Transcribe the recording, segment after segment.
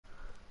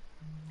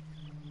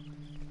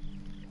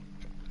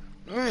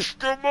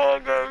Mr.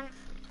 Morgan!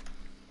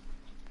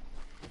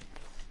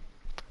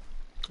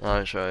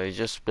 Alright, so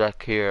just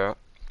back here.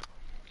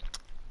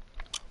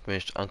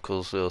 Finished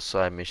Uncle's little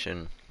side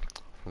mission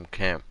from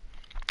camp.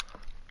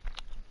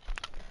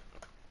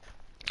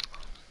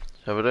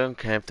 So we're doing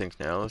camp things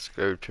now. Let's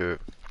go to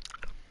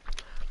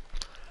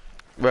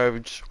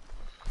roads.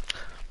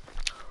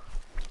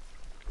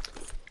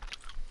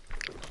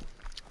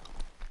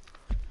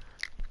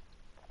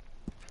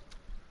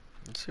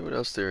 Let's see what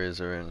else there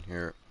is around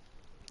here.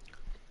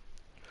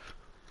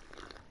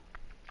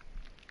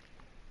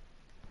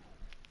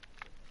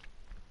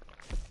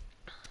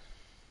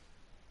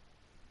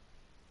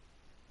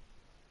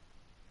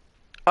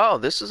 Oh,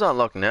 this is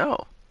unlocked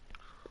now.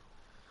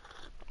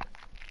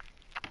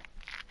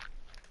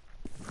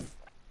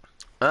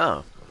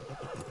 Oh.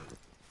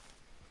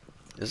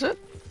 Is it?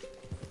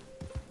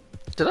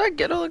 Did I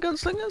get all the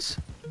gunslingers?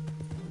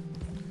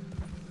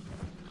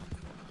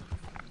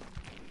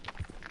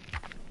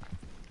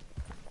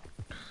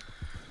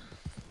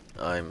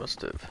 I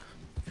must have.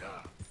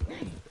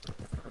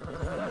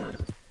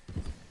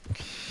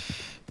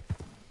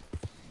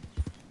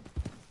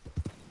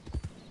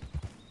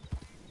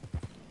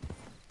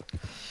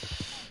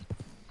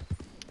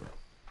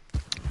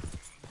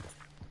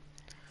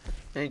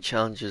 Any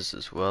challenges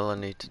as well I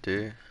need to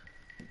do?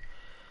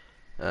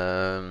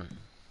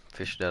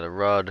 Fished out a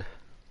rod.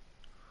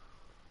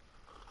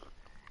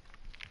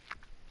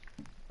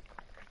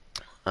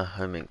 A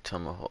homing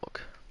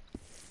tomahawk.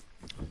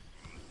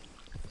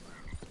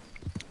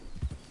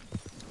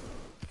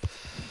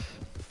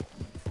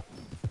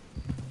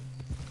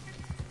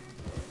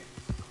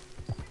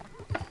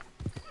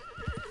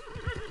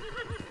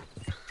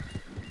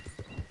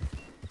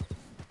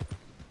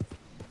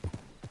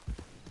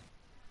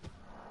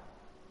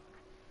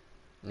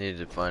 Need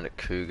to find a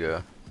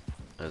cougar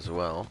as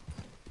well.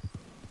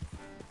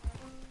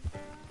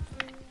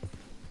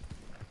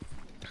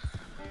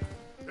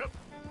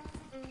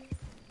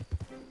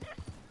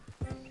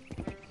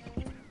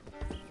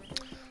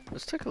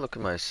 Let's take a look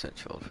at my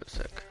essential for a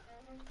sec.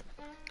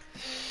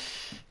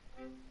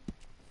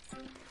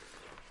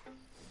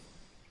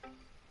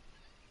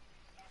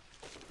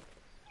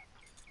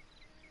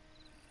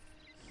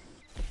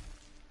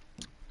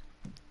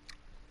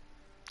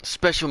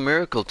 Special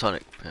miracle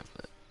tonic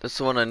pamphlet. That's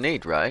the one I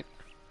need, right?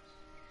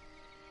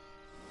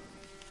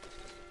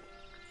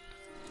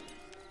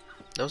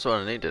 That was the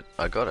one I needed.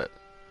 I got it.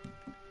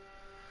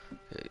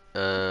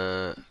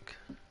 Okay,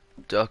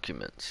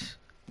 documents.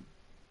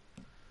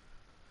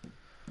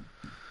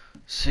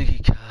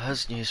 Siggy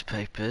cars,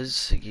 newspapers,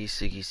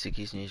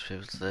 Siggy's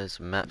newspapers,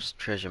 there's maps,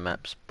 treasure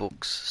maps,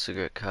 books,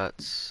 cigarette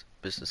carts,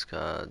 business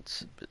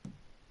cards,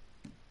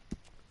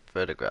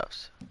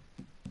 photographs.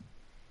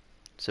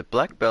 So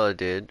Black Bella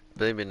did,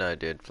 Baby and I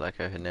did,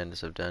 Flaco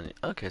Hernandez have done.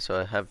 Okay, so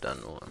I have done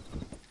one.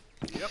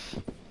 Yep.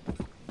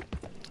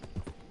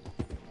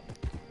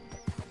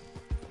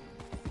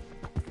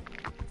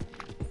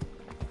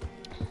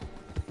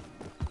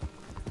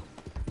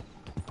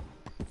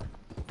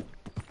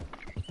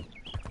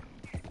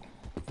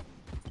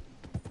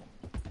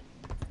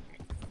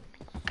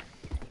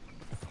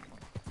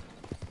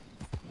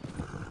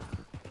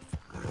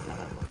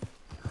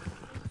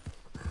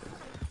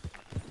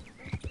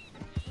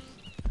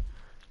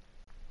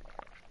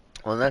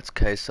 Well, in that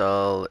case,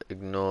 I'll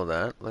ignore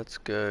that. Let's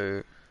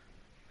go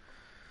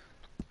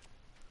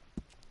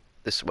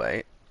this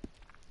way,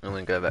 and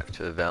then go back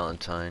to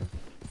Valentine.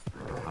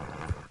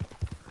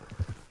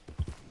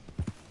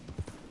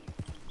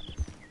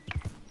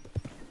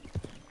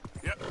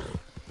 Yep.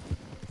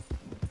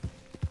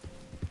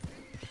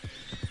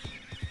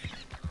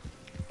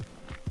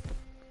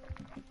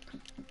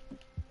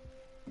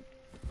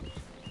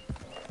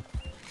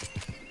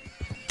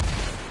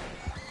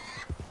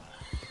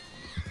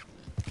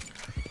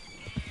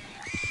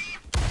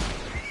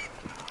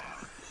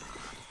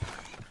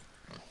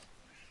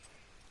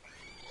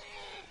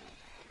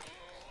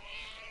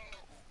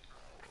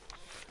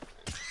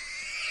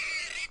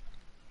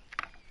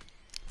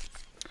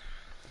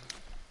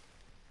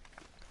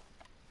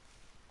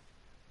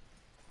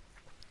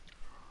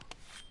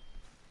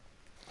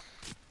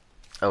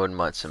 I wouldn't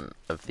mind some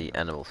of the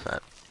animal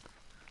fat.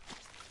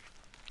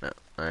 No,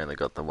 I only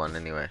got the one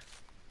anyway.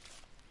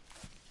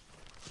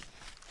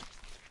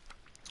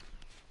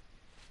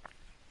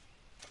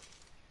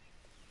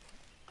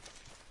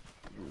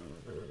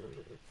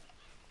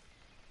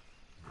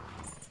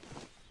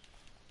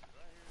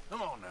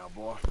 Come on now,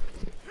 boy.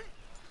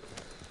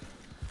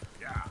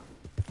 Yeah.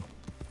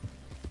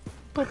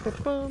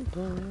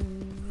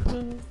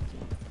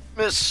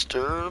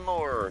 Mr.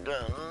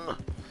 Morgan.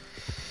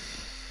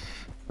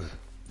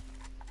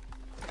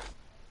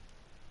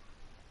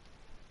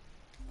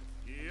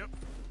 Yep.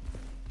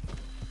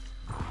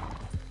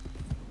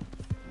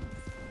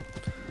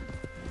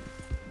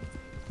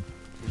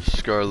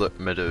 Scarlet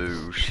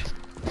Meadows.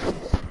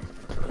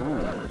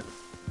 Ooh.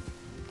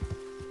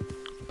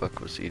 Buck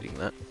was eating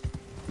that.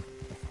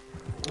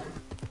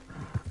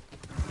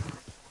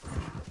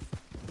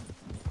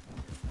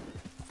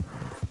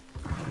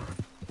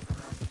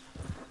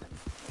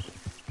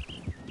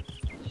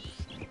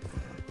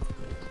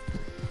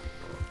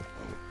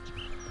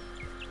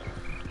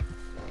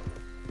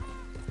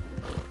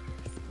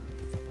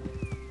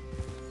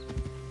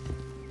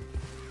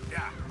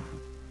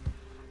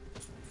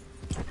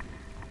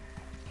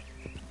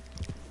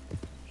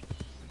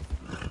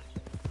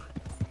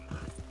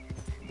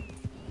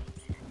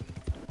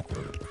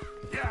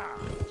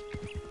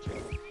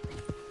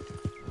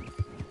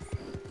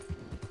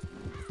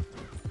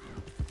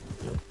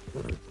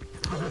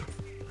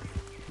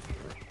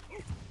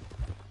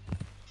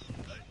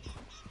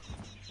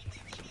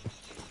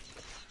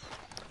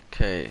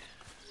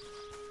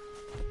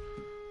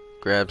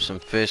 Grab some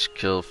fish,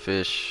 kill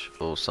fish,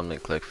 or something,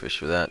 collect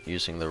fish without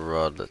using the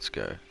rod. Let's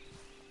go.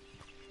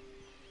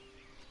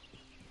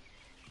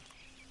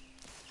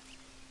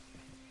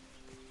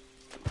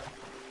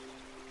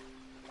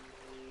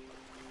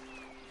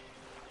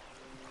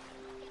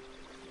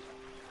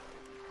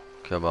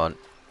 Come on.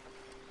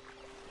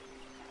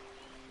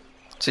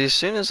 See, as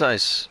soon as I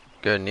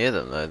go near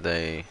them, though,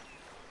 they...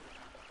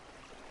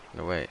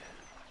 No, wait.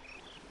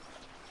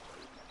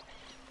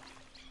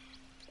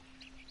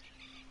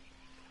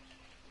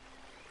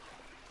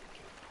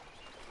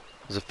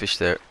 There's a fish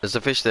there. There's a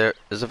fish there.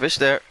 There's a fish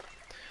there.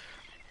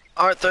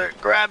 Arthur,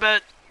 grab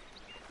it!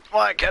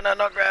 Why can I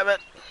not grab it?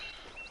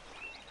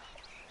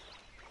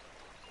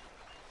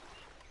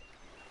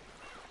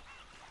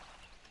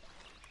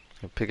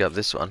 I'll pick up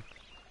this one.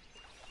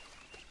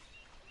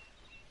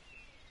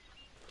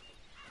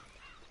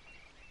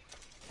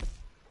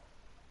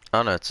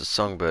 Oh no, it's a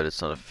songbird,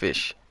 it's not a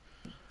fish.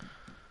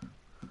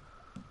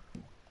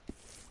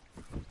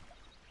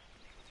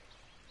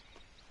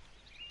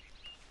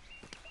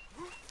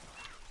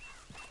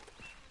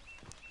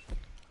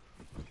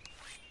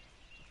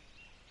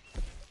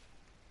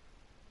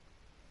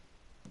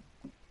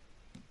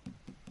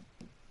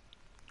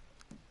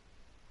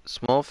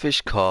 Small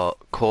fish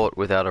caught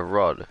without a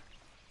rod.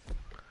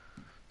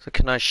 So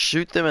can I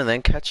shoot them and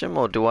then catch them,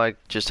 or do I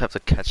just have to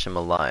catch them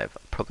alive?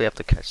 I probably have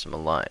to catch them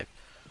alive.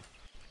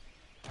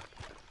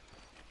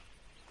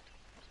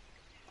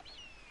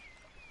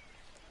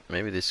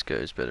 Maybe this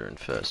goes better in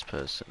first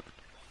person.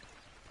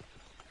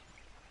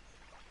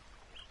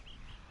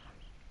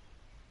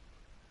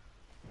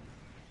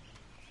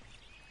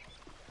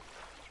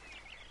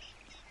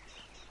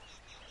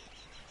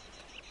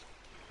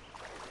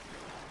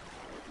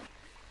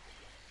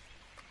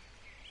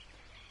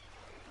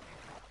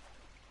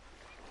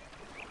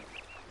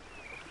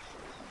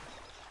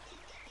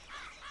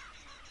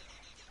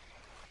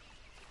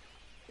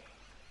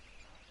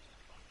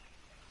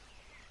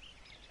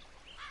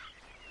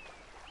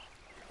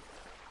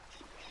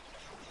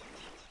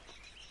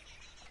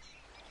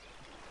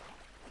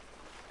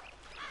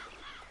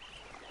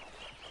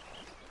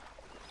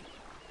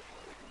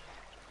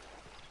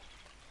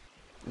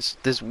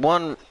 There's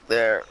one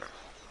there.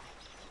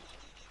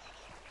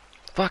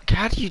 Fuck,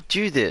 how do you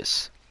do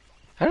this?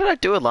 How did I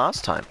do it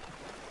last time?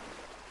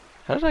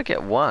 How did I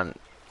get one?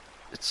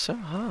 It's so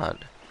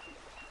hard.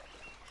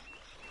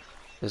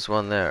 There's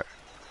one there.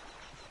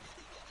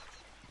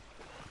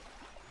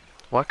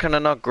 Why can I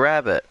not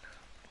grab it?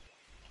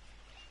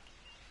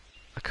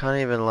 I can't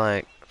even,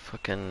 like,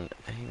 fucking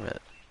aim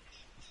it.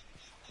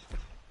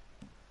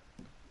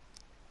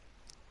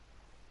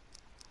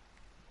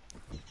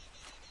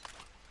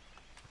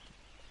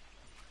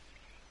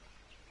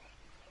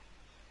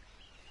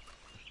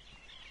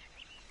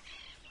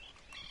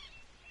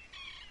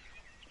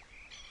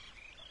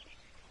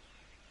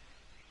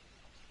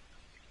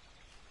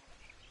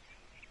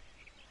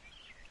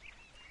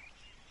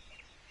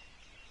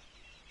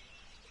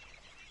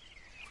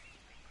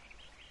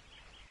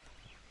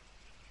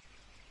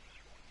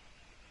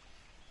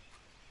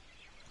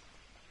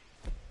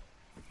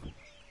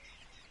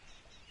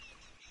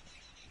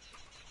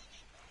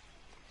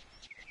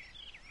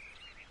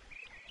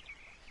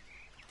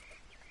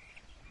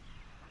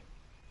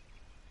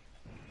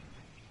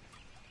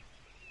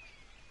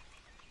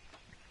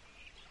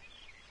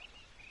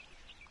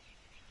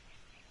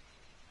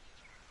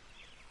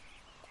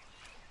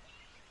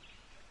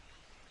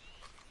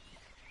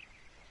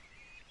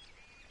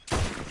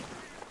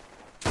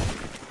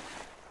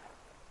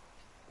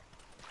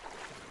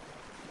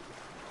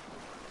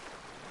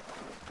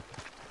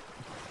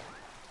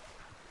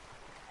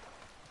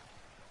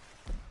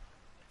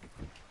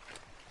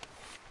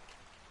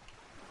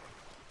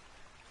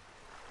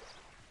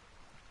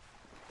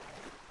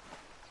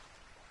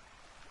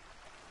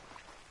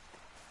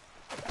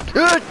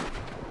 Good!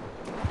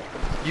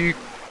 You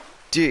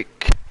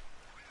dick.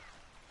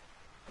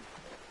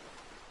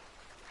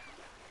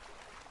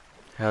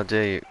 How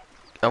dare you?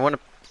 I want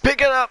to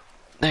pick it up!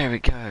 There we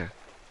go.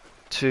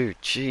 2.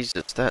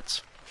 Jesus,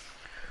 that's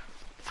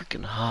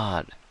freaking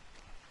hard.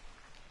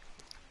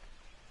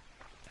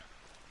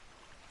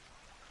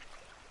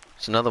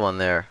 There's another one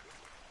there.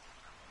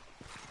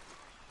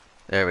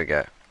 There we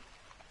go.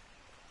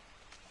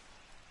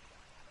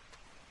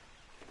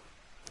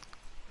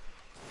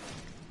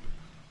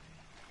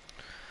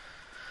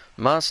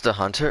 Master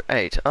Hunter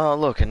 8. Oh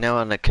look, and now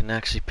I can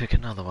actually pick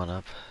another one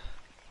up.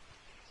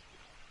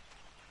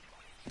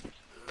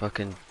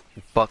 Fucking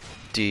buck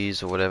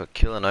deers or whatever.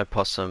 Kill an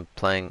opossum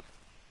playing.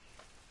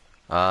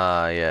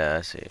 Ah, yeah,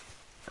 I see.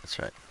 That's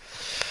right.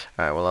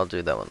 Alright, well I'll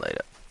do that one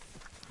later.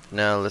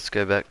 Now let's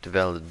go back to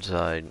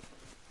Valentine.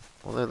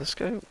 Although, let's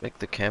go make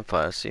the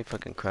campfire, see if I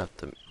can craft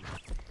them.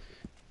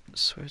 I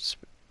swear it's...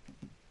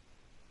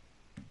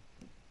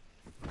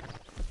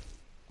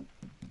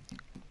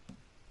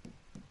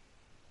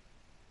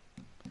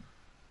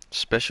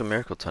 Special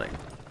miracle tonic.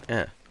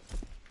 Yeah.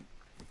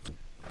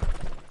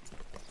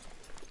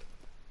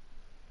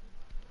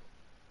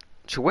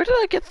 So where did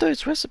I get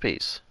those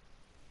recipes?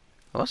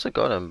 I also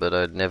got them, but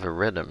I'd never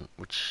read them,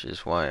 which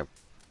is why I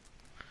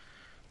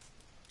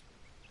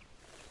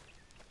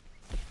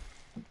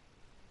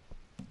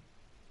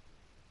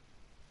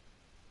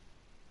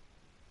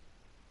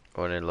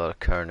wanted a lot of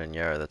Karen and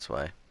Yarrow, that's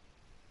why.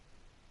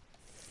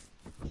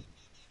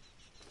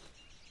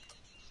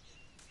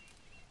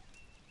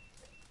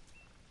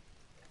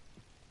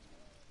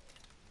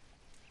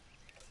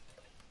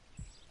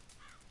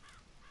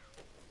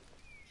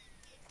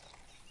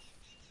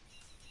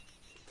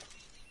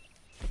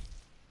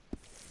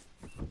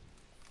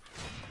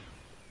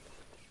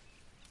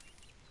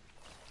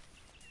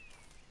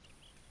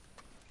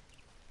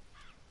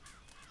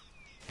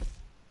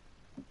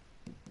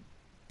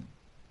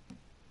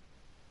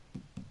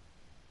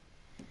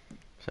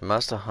 So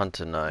Master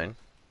Hunter 9.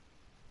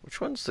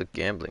 Which one's the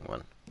gambling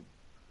one?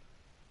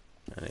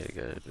 I need to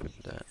go do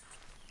that.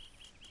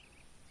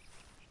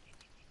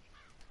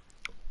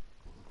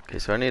 Okay,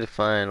 so I need to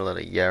find a lot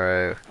of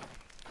Yarrow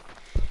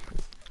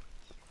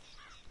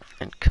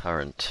and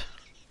Current.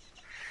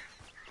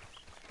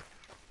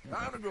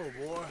 Time to go,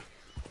 boy.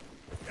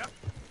 Yep.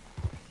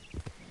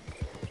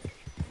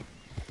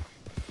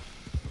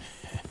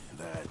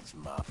 That's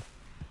my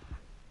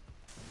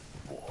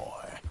boy.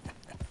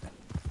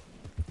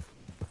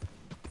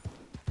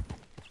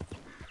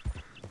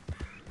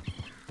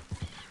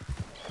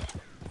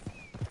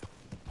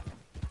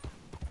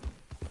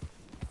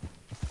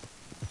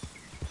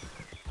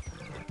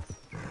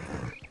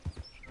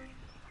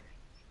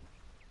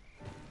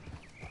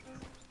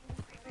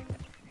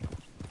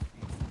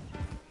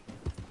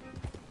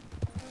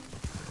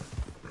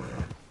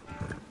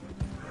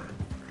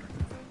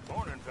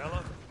 Morning,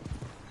 fella.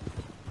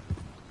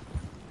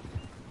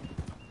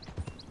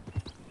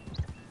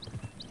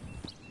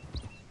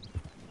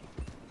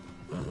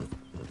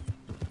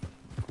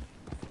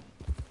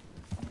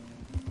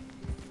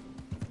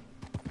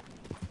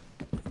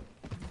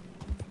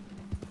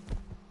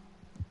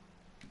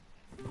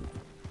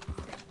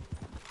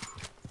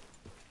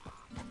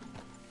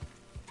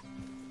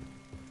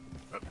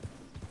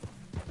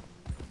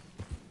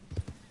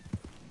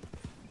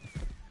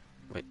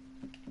 Wait.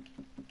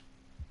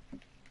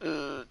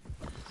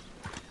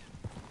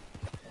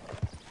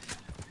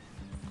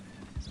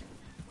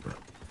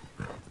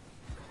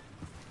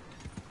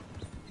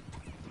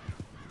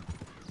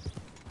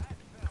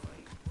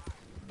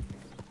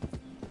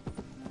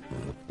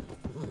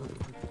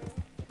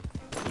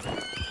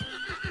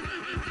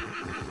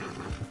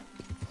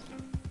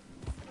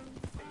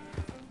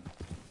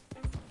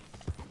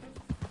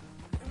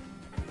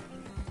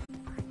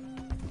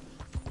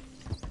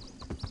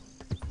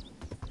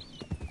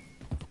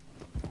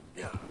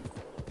 Yeah.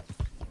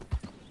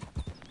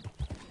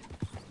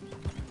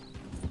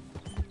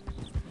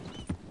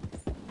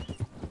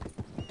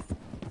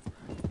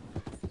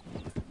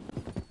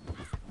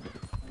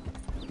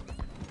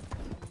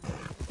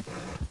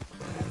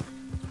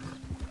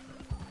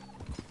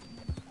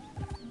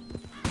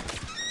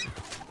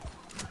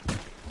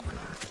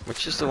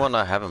 Which is the one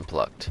I haven't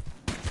plucked?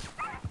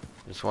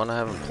 There's one I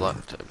haven't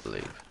plucked, I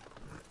believe.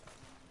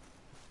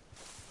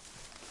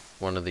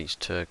 One of these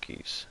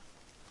turkeys.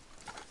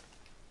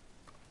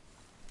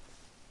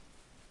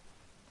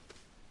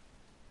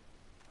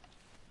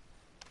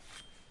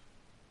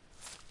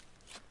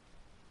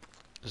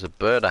 There's a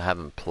bird I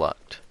haven't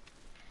plucked.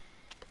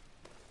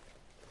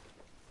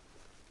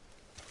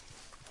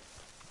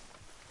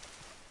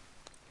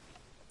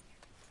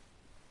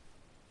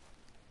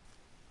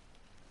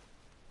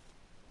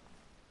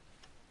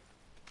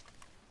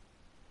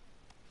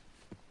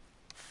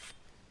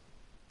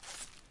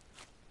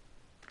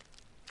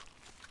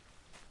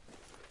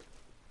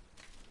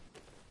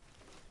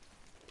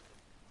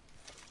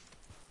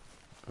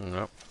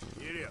 Nope.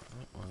 Get up.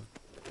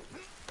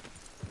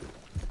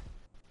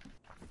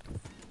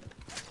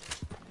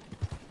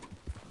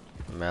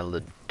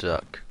 Mallard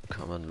duck,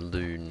 common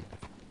loon.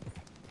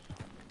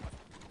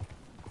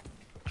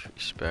 Tree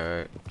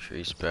sparrow,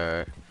 tree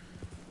sparrow.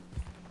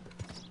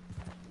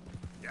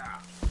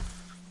 Yeah.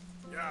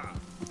 Yeah.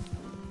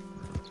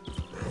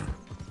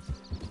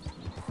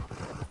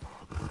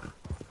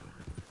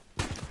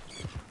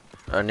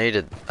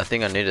 I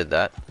think I needed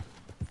that.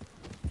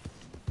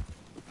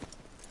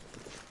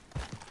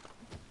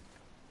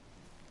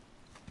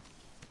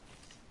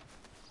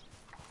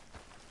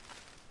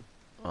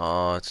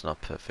 Oh, it's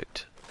not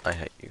perfect. I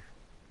hate you.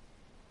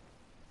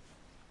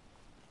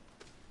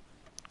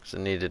 'Cause I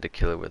needed to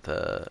kill it with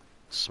a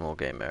small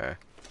game arrow.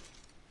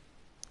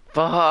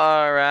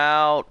 Far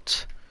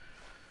out!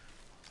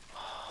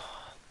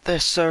 They're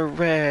so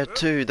rare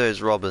too,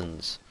 those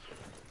robins.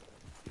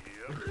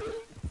 Yep.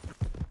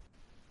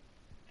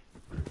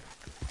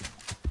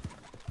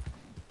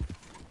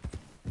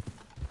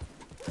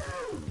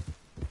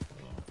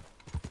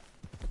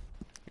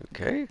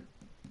 Okay?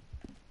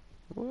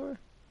 Boy.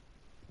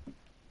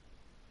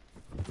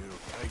 It'll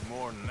take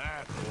more than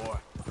that, boy.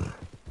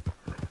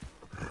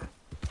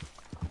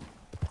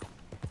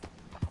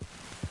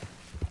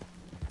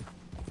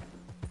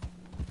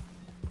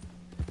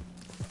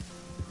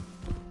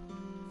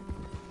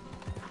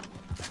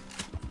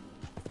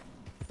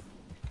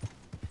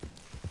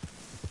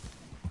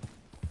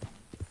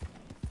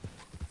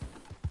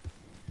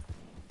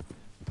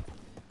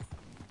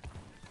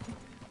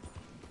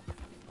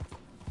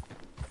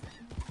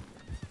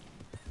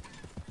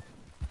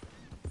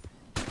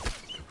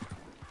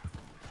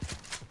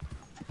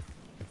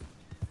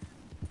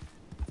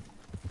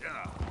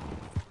 Yeah.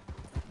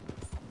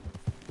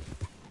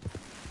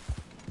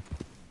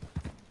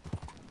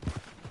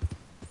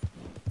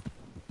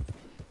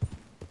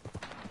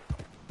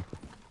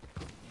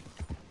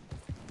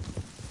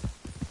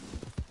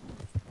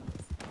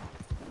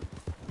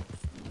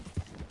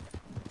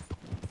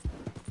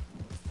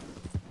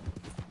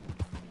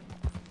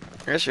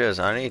 Yes, yes,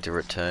 I need to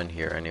return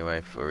here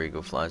anyway for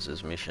Eagle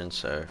Flies' mission,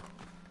 so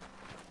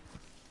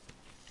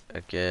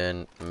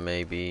again,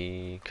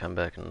 maybe come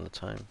back another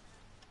time.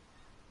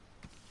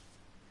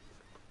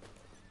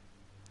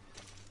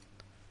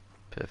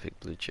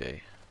 Perfect blue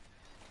jay.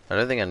 I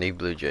don't think I need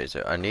blue jays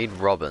though. I need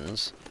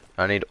robins.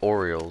 I need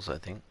orioles, I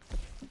think.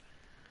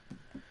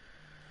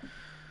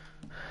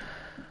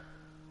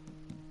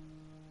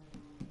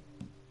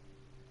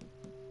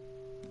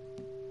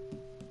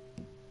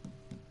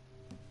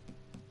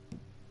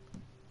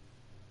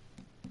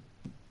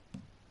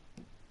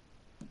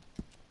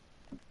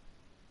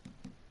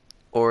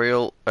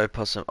 Oriole,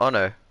 opossum. Oh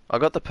no, I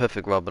got the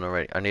perfect robin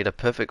already. I need a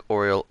perfect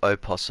oriole,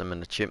 opossum,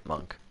 and a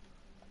chipmunk.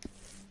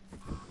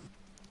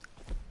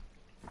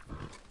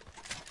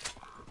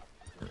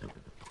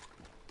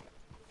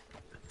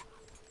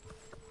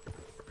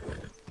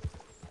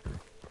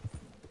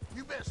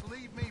 You best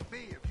leave me be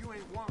if you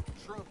ain't wanting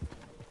trouble.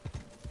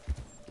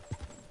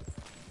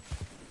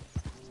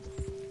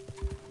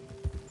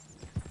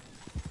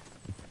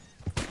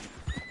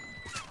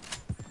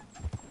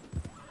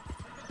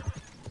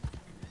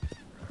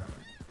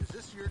 Is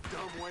this your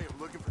dumb way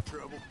of looking for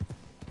trouble?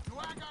 Do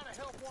I gotta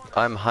help one?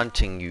 I'm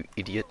hunting, you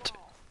idiot.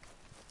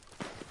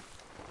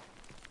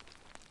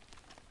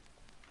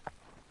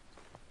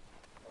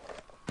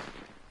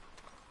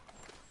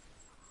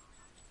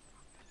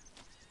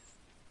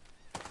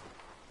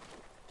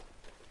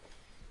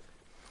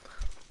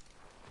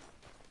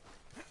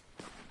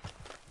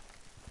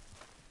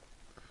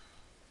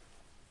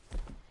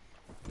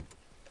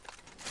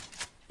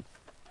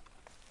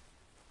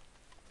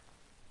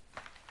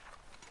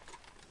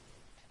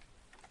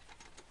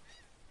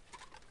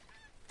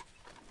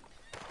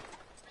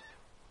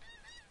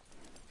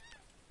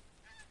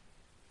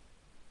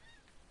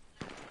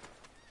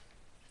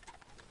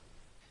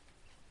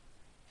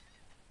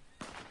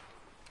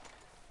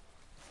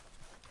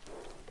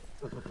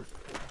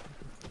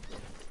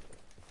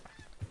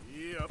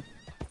 Yep.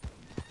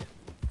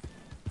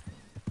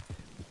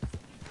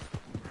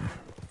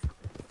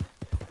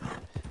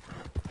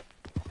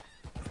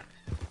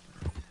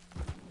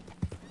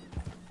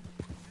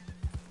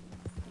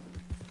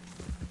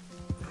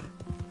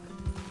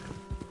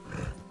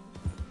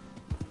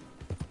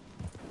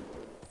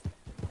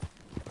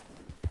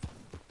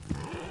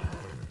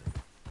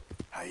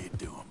 How you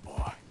doing,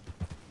 boy?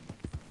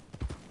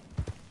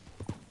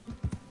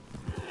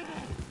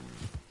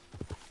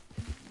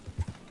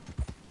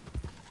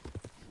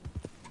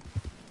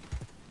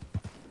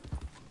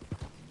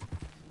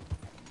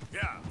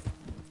 Yeah.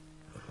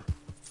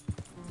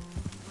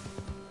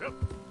 Yep.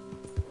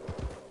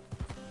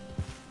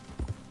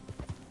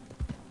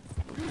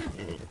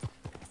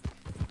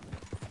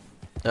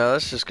 No,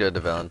 let's just go to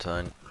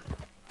Valentine.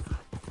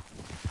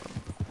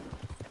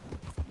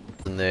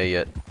 Isn't there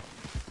yet?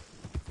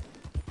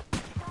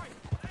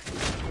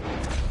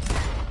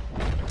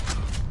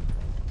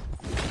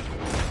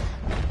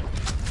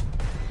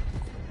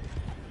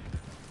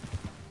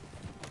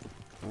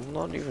 I'm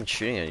not even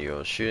shooting at you. I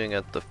was shooting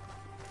at the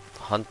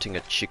hunting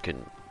a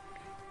chicken.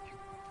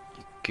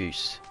 You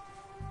goose.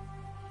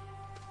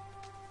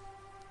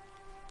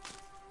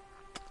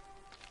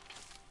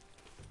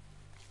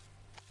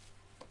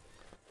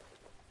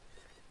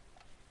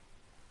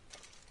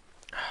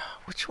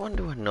 Which one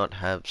do I not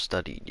have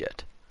studied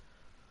yet?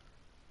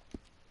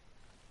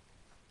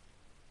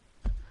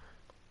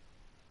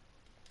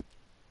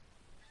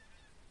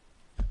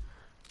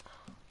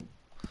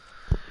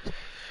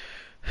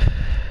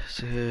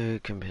 So,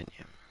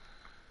 compendium.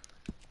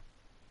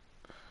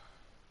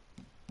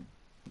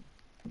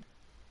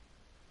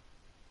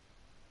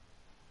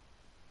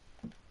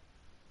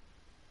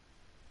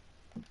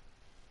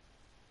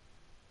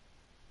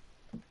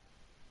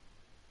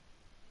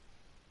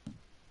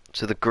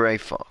 So the grey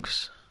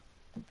fox,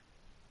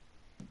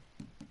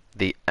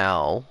 the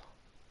owl,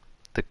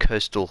 the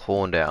coastal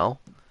horned owl,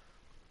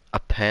 a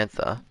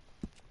panther.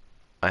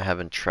 I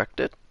haven't tracked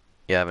it.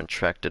 Yeah, I haven't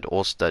tracked it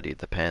or studied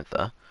the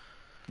panther.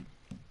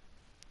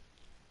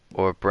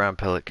 Or a brown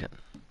pelican.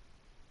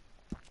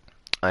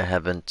 I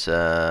haven't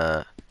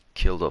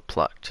killed or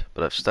plucked,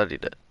 but I've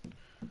studied it.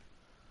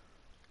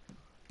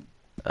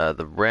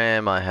 The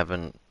ram I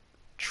haven't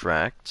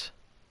tracked.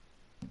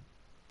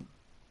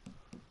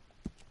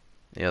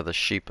 The other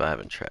sheep I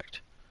haven't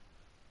tracked.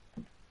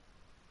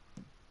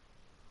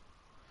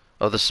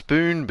 Oh, the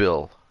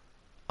spoonbill.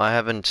 I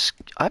haven't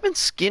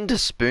skinned a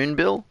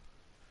spoonbill.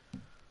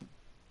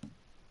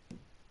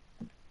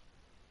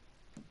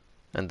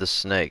 And the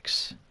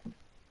snakes.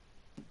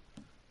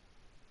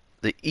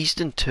 The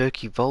eastern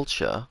turkey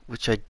vulture,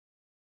 which I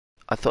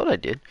thought I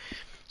did.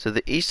 So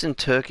the eastern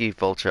turkey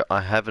vulture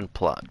I haven't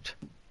plucked.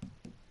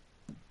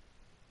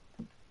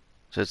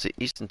 So it's the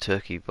eastern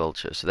turkey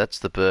vulture. So that's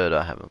the bird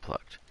I haven't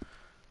plucked.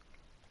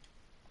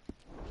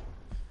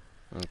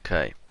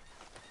 Okay.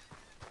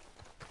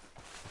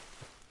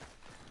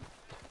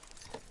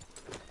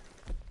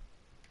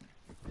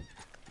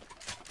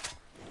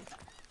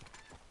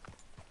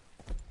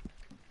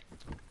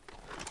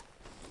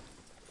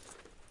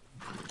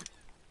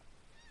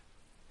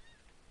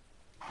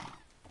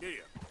 Yeah.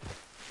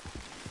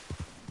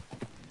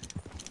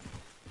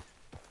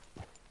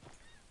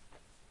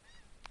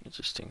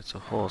 Interesting. It's a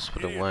horse,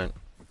 but it Yeah. won't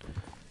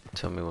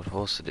tell me what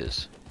horse it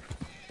is.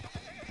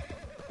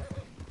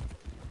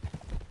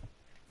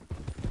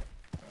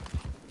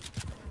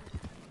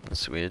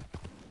 That's weird.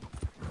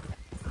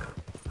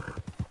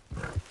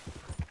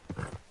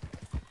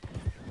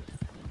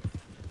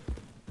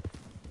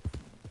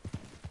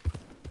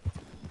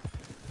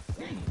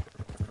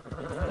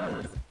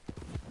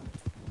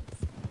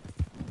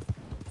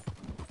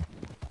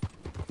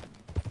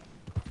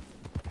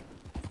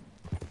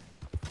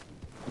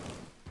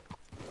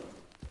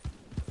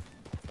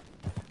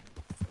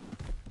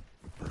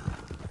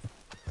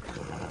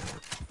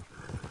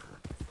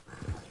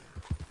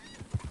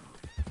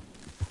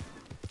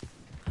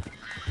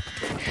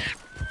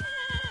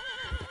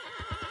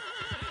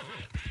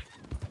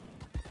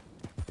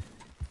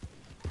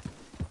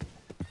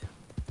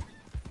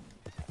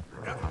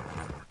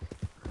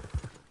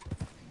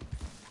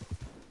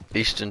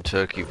 Eastern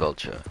turkey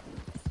vulture.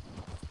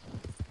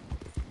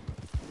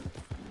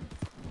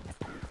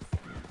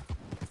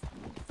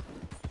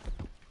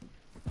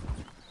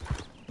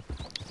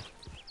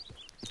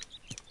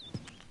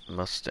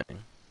 Mustang.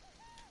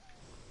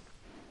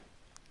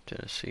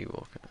 Tennessee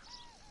Walker.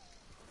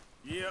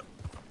 Yep.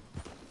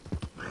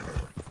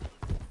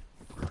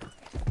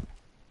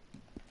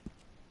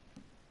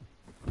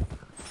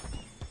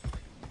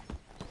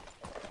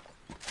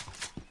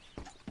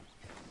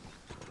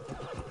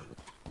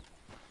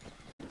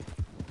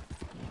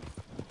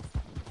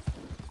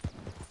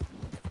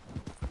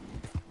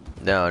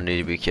 Now I need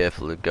to be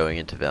careful of going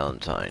into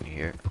Valentine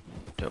here.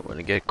 Don't want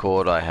to get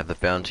caught. I have the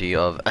bounty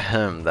of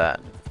that.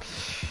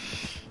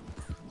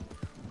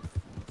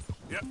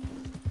 Yep.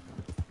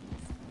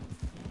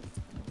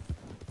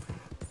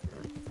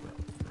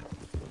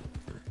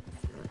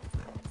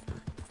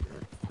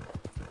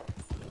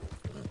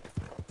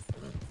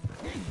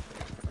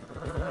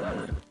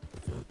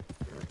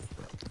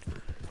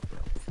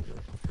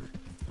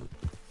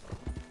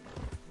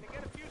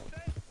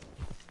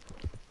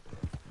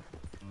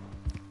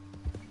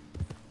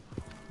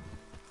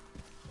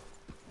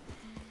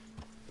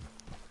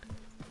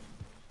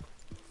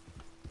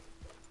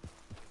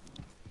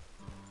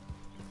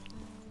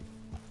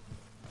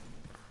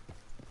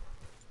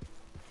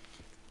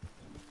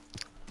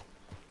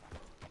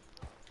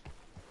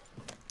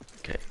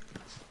 Okay.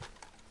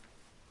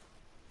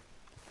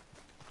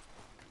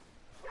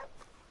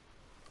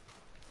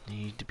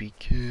 Need to be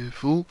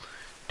careful.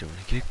 Don't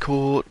want to get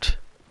caught.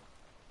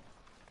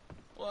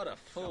 What a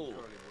fool.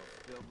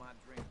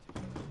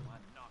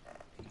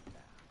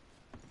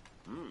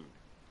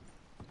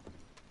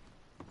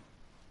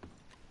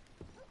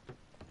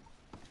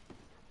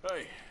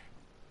 Hey,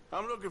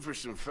 I'm looking for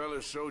some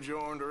fellas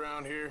sojourned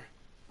around here.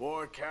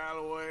 Boy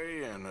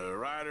Calloway and a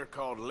rider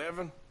called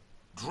Levin.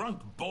 Drunk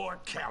Boar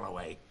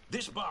Calloway.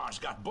 This bar's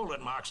got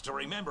bullet marks to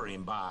remember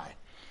him by.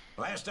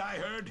 Last I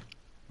heard,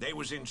 they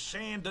was in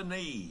Saint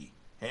Denis.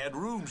 Had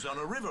rooms on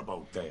a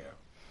riverboat there.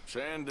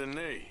 Saint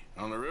Denis.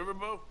 On the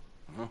riverboat?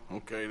 Oh,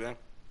 okay then.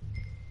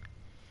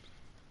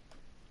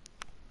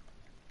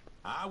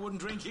 I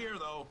wouldn't drink here,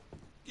 though.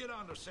 Get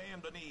on to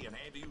Saint Denis and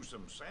hand you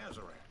some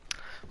Sazerac.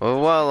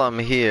 Well, while I'm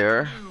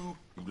here, You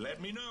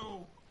let me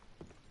know.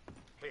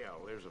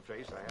 Hell, there's a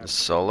face I haven't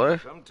Solo?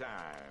 seen in some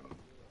time.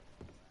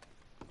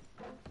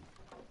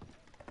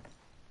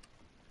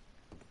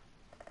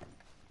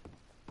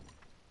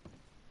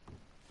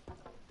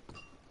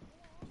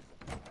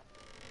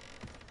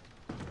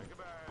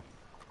 Goodbye.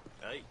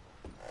 Hey,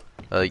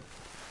 like,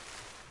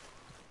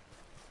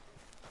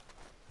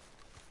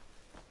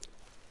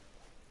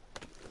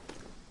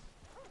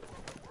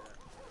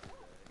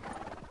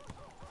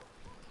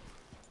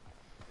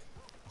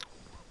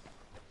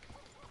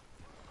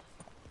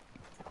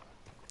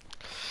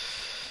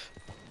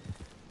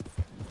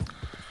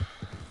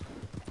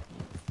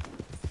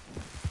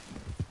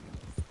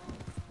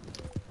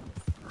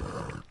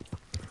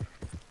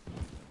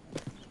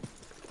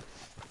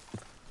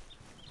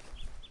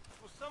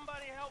 Will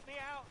somebody help me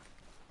out?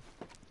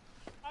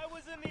 I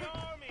was in the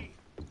army.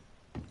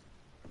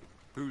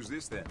 Who's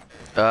this then?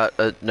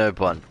 no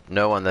one.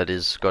 No one that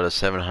is got a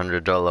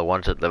 $700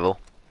 wanted level.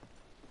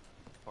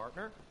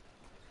 Partner?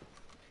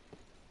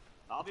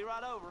 I'll be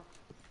right over.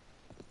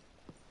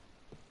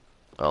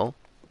 Well,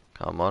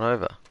 come on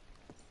over.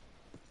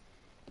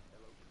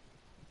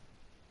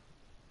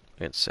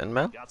 It's send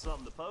mail? Got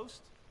something to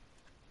post?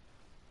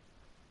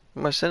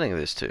 Who am I sending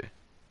this to?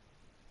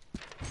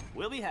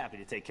 We'll be happy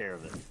to take care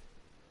of it.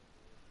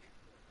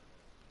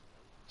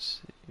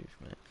 Save,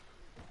 man.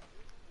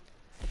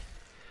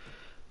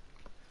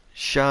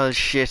 Charles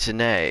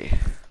Chetenay.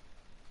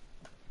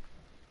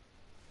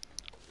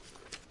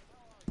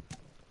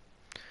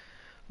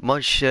 Mon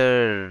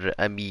cher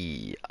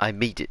ami, I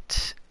made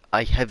it.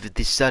 I have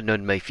the sun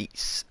on my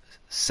face,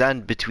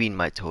 sand between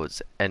my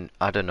toes, and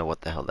I don't know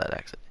what the hell that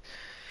accent.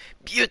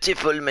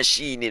 Beautiful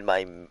machine in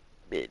my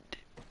bed.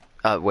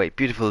 Wait,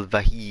 beautiful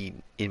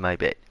vagine in my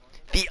bed.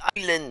 The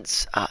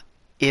islands are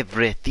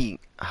everything.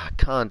 I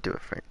can't do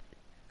French.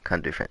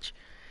 Can't do French.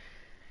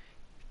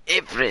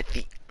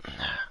 Everything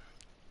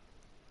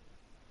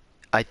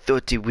I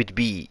thought it would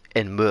be,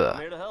 and more.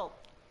 I'm here to help.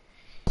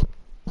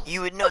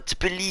 You would not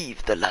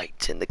believe the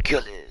light and the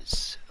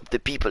colors of the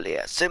people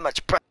here. So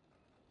much pride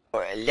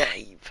or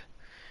alive.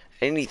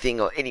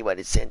 Anything or anyone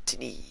in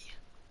Saint-Denis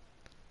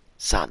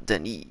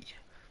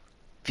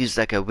feels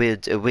like a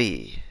world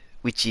away,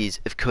 which is,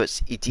 of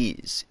course, it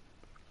is.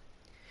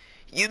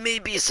 You may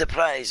be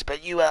surprised,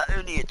 but you are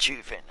only a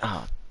true friend.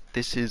 Ah,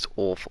 this is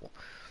awful.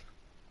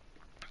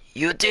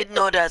 You did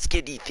not ask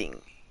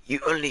anything. You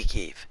only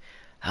gave.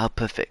 How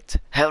perfect.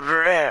 How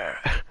rare.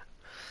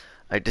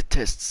 I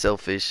detest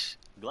selfish.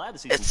 Glad to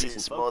see some decent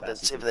Essence folk more than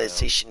passing through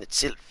civilization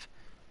itself.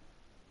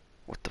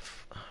 What the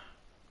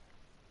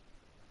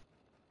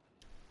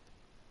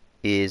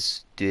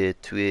is the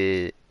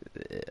to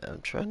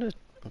I'm trying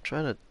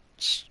to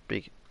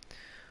speak.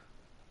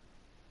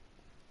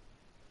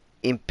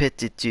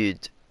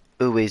 Impetitude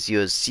always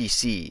yours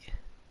CC.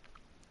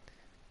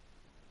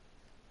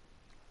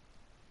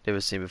 Never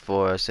seen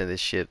before. I sent this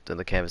ship on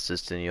the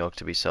canvases to New York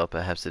to be sold.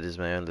 Perhaps it is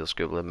my own little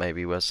scribble. It may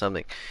be worth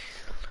something.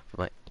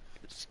 For my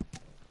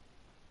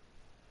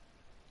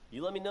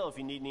You let me know if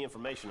you need any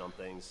information on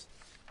things.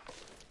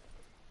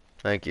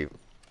 Thank you.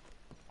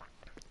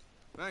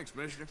 Thanks,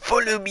 mister.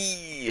 Follow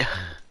me.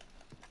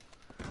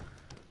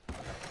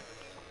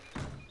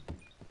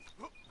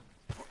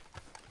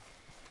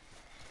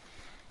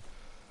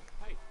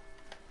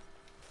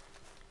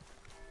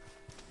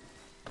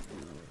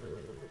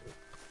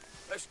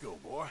 Let's go,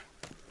 boy.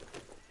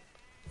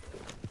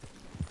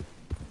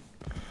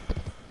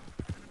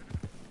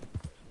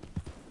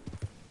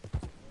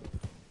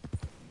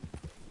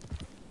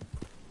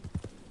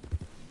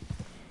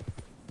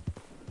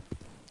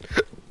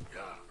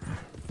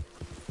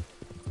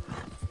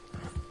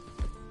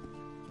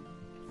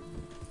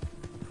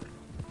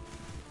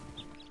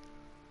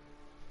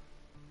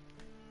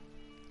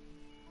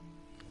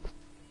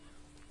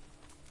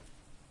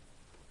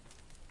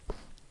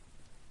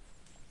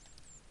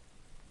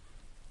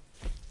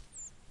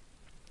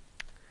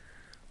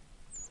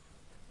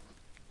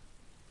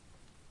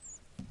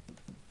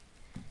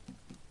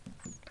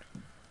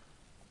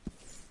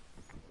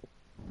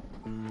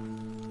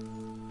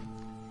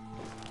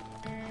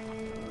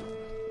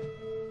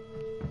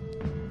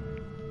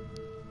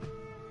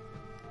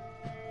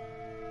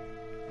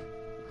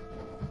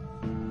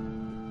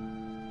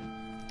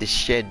 The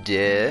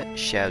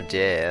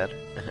Chowder.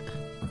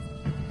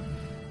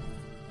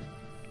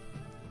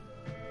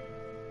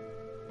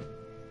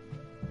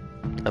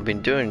 I've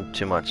been doing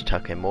too much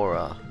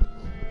Takemura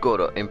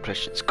Goro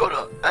impressions.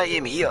 Goro, I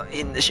am here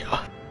in the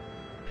shower.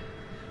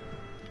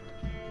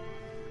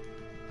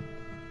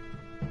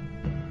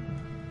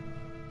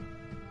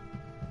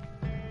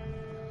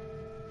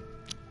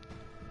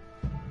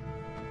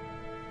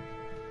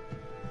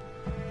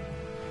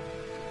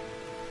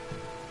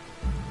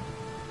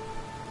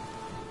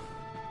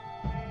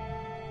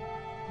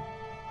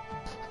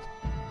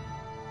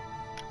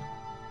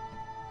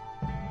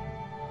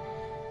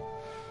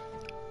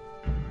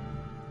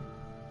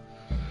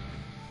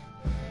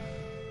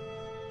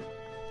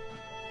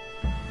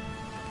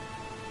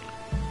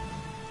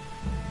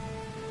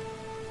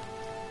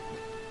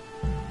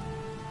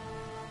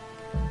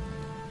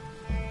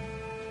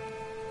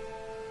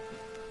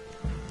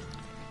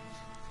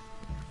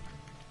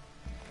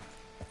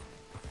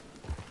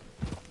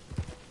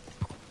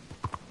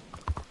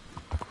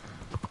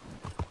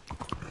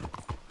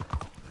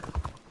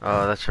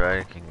 Oh, that's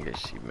right, I can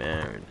get you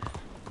married.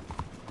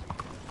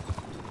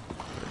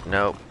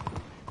 Nope.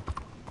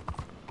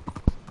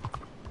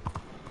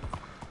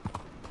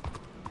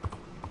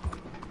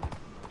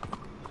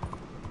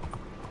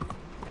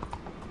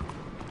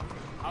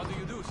 How do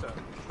you do, sir?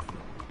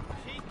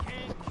 She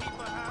can't keep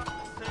a house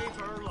to save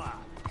her life.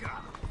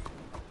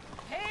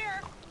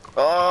 Here!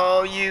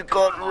 Oh, you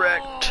got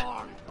wrecked.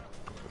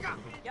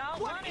 Y'all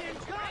want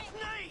it?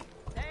 Right?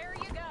 There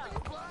you go.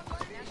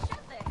 Now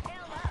shut the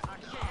hell up,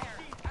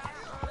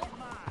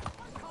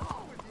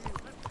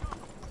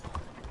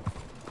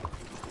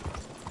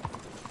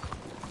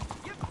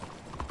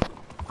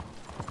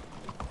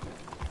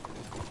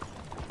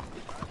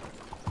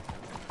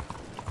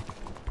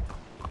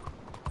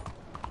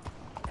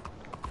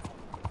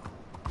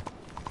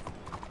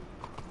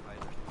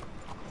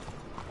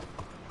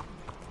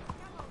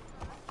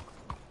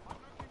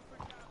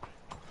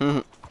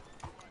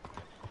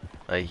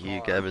 I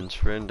hear Gavin's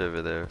friend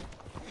over there.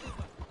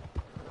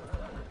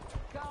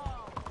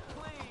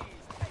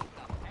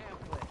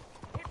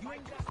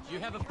 You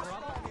have a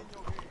problem?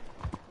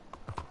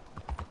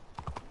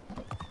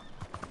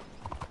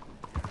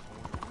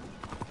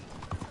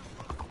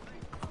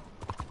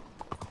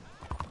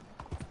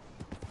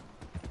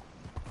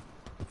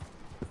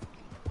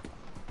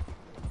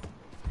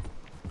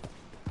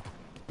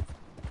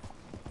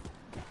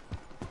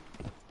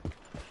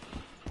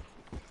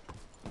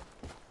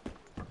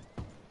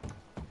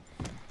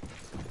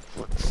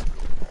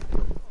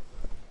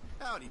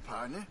 Howdy,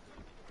 partner.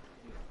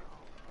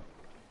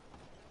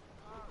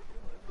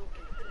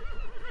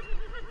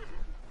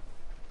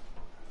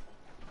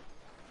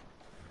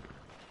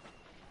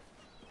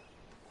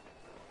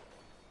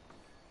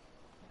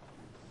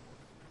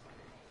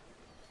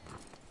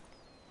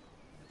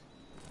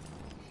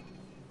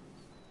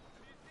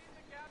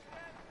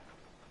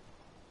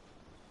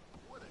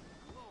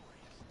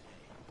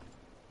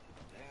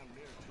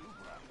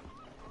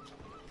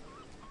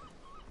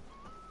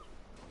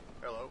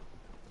 Hello.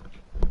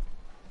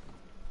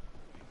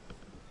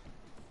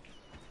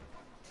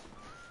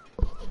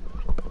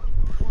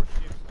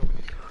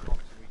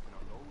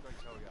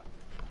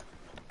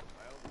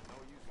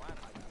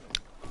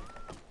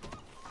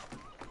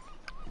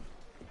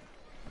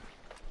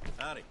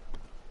 Howdy.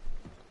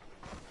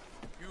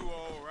 You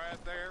all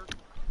right there?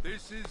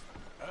 This is...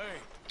 Hey,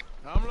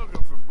 I'm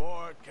looking for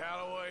Boyd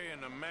Calloway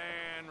and the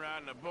man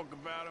writing a book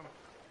about him.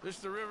 This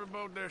the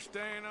riverboat they're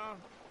staying on?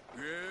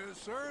 Yes,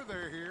 sir,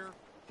 they're here.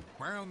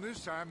 Around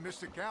this time,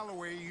 Mr.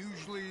 Calloway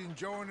usually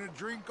enjoying a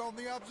drink on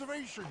the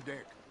observation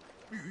deck.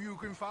 You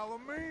can follow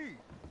me.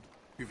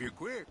 If you're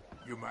quick,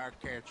 you might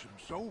catch him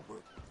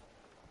sober.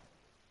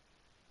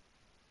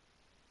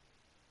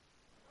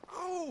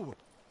 Oh,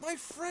 my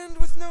friend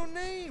with no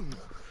name.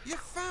 You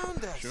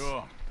found us.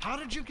 Sure. How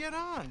did you get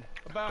on?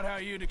 About how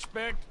you'd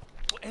expect.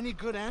 Any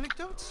good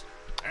anecdotes?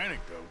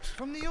 Anecdotes.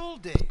 From the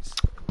old days.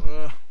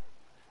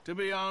 To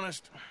be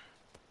honest,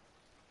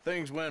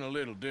 things went a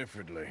little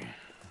differently.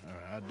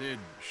 I did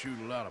shoot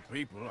a lot of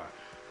people. I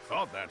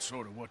thought that's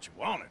sort of what you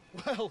wanted.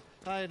 Well,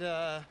 I'd,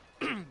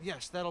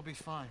 yes, that'll be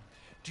fine.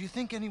 Do you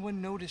think anyone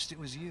noticed it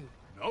was you?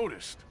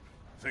 Noticed?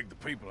 I think the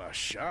people I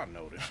shot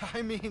noticed.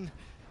 I mean,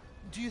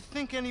 do you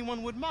think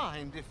anyone would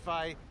mind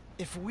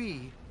if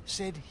we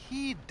said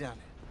he'd done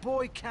it?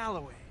 Boyd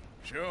Calloway.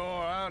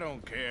 Sure, I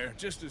don't care.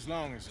 Just as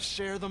long as...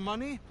 Share the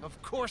money?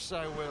 Of course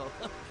I will.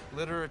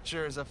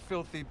 Literature is a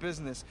filthy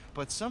business,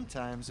 but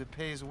sometimes it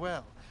pays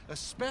well.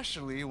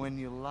 Especially when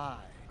you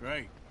lie.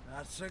 Great.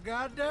 That's so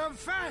goddamn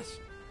fast.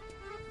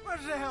 What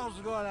the hell's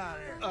going on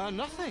here?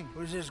 Nothing.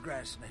 Who's this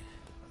grass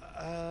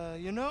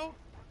snake? You know,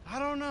 I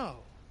don't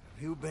know.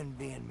 Have you been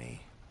being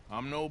me?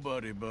 I'm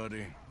nobody,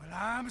 buddy. Well,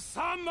 I'm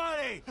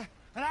somebody!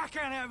 And I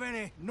can't have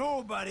any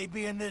nobody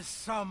being this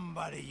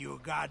somebody, you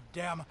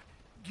goddamn...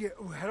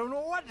 I don't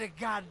know what the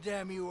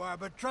goddamn you are,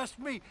 but trust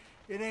me,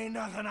 it ain't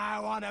nothing I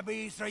want to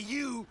be, so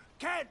you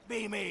can't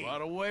be me!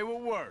 What a way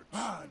with words.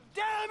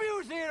 Damn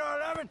you, Theodore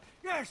Levin!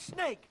 You're a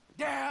snake!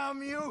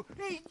 Damn you!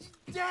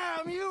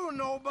 Damn you,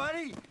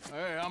 nobody!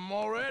 Hey, I'm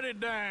already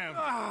damned.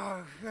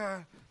 Oh,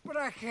 God. But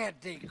I can't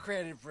take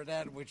credit for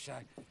that which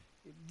I...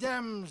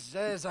 Them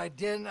says I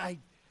didn't.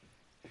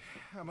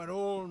 I'm an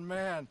old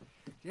man.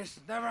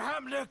 Just never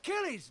happened to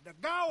Achilles, to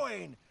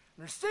Gawain,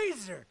 or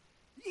Caesar.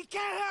 It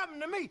can't happen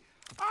to me.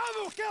 I'm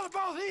gonna kill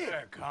both of you.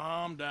 Yeah,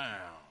 calm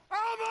down.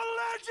 I'm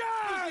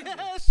a legend!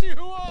 Yes,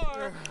 you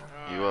are!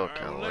 You are,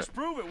 Calloway. Let's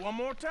prove it one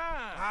more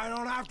time. I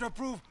don't have to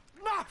prove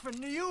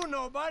nothing to you,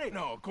 nobody.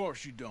 No, of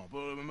course you don't.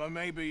 But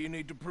maybe you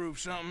need to prove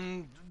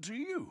something to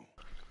you.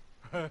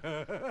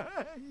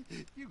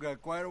 You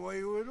got quite a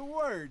way with the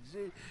words.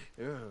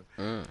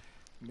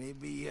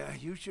 Maybe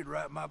you should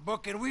write my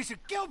book and we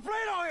should kill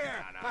Plato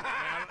here.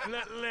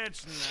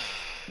 Let's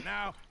not.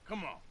 Now,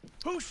 come on.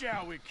 Who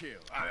shall we kill?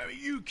 I mean,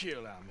 you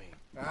kill, I mean.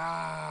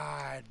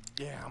 Ah,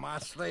 damn. I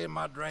slayed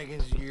my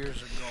dragons years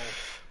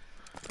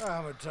ago.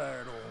 I'm a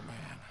tired old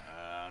man.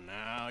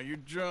 Now, you're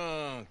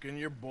drunk and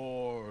you're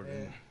bored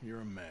and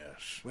you're a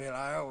mess. Well,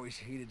 I always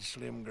hated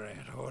Slim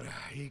Grant. Oh,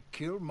 he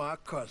killed my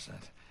cousin.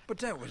 But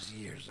that was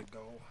years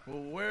ago.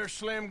 Well, where's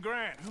Slim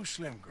Grant? Who's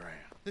Slim Grant?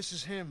 This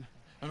is him.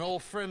 An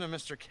old friend of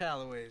Mr.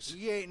 Calloway's.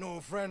 He ain't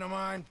no friend of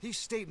mine. He's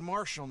state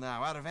marshal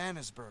now, out of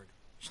Annesburg.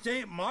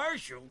 State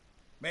marshal?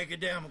 Make a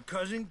damn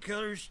cousin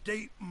killer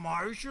state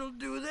marshal,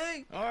 do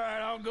they? All right,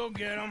 I'll go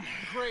get him.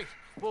 Great.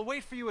 We'll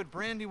wait for you at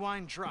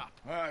Brandywine Drop.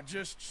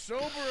 Just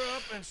sober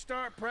up and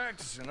start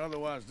practicing.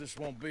 Otherwise, this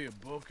won't be a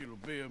book. It'll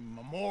be a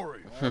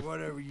memorial.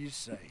 Whatever you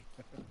say.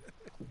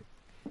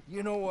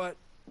 You know what?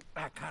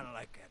 I kind of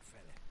like that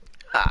fella.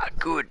 Ah,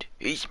 good.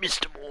 He's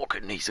Mr.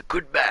 Morgan. He's a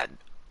good man.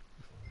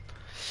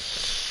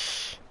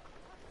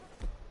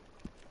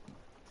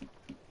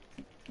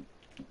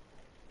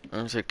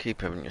 So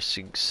keep having your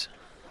cigs.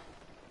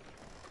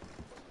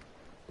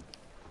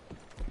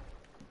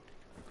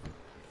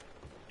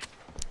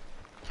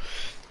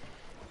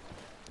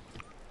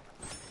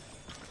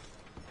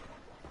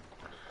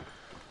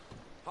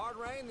 Hard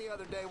rain the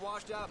other day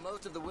washed out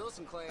most of the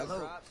Wilson clan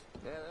crops.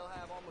 Yeah, they'll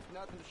have almost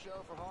nothing to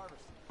show for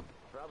harvest.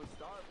 Probably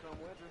starve come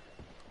winter.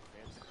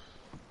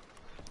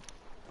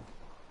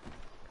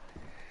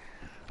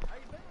 How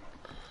you been?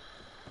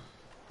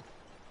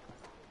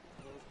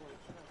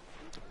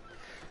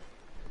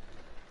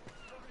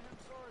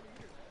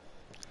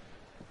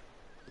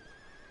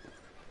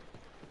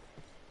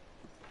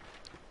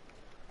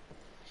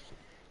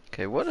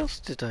 Okay, what else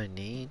did I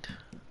need?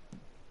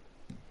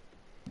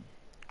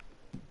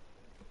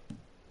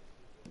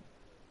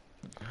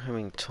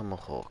 Having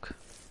tomahawk.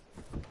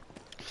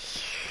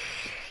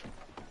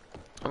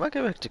 I might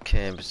go back to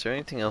camp. Is there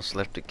anything else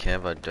left at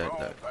camp? I don't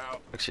know.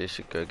 Actually, I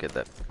should go get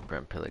that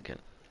brown pelican.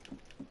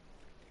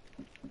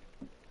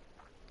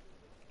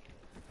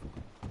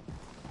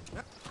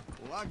 Well,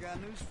 I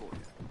got news for you.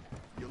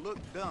 You look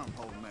dumb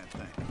holding that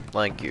thing.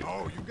 Thank you.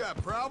 Oh, you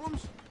got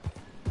problems?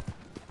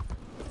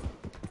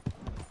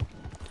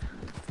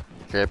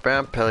 There's a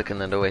brown pelican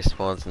that always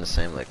spawns in the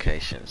same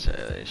location, so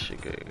they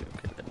should go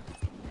get it.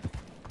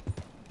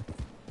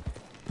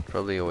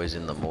 Probably always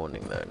in the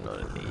morning though,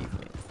 not in the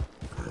evening.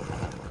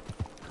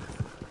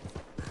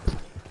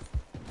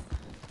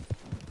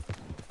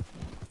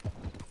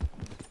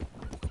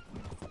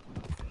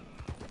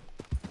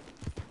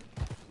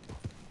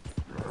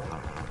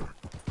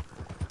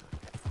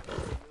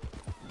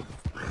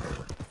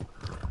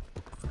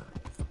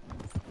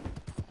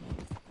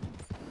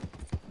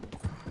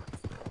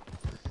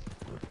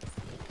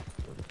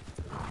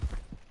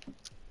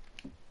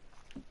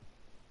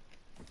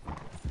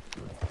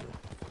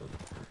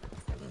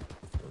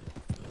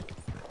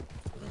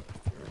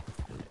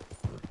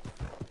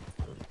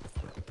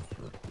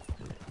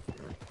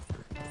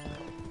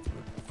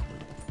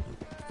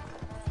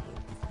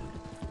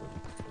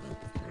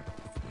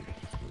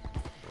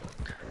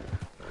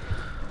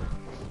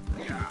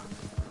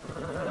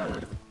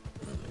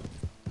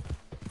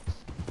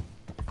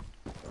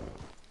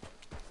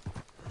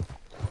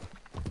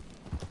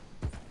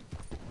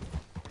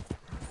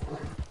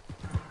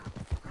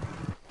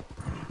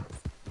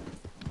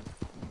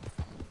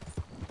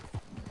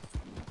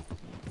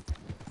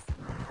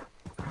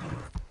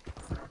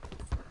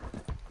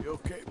 You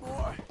okay,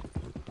 boy?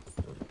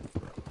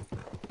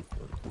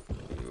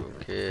 You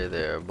okay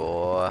there,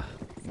 boy?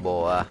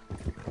 Boy.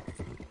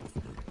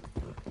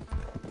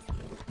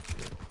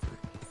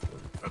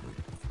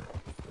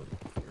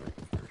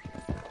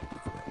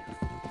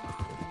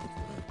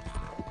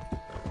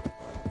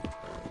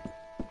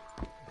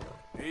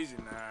 Easy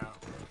now.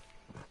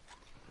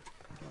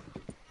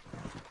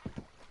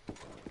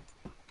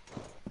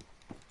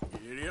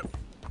 Giddy up.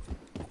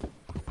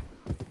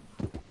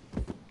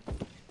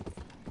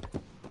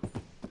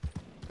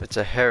 It's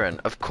a heron.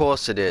 Of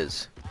course it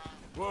is.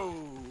 Whoa,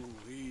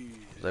 easy.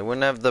 They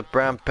wouldn't have the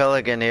brown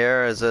pelican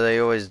here as they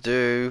always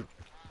do.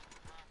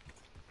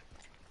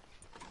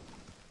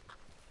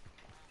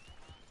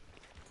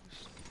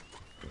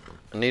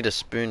 I need a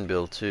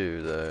spoonbill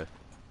too, though.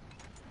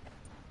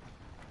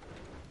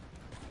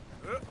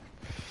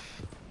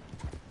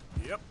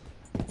 Yep.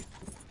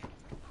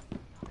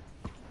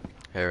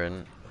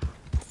 Heron.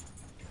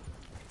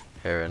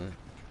 Heron.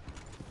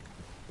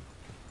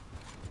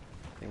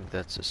 I think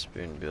that's a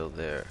spoonbill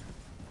there.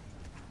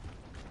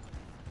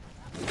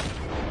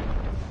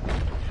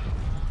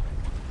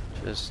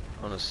 Just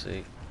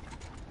honestly.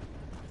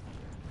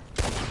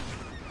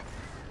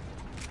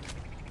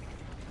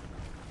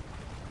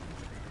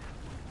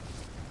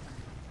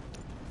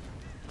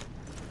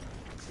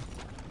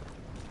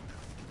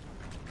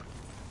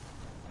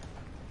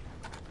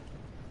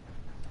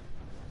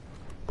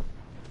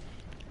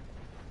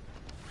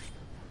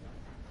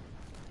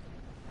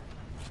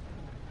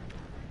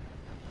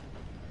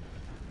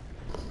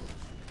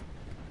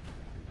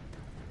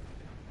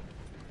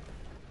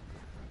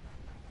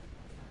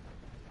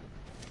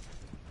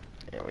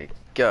 There we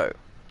go.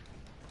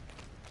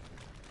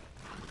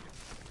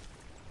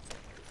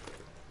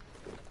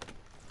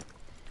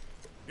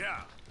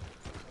 Yeah.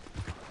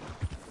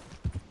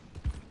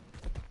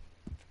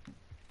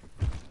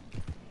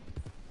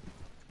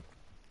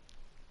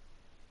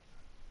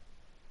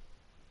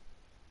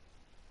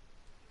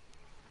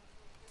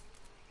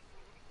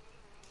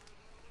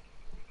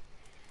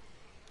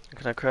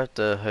 Can I craft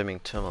a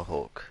homing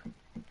tomahawk?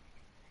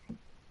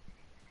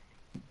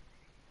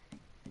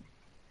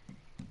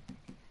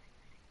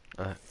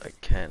 I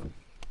can.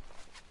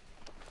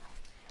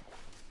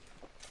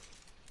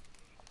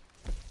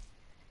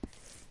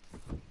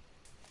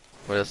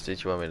 What else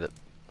did you want me to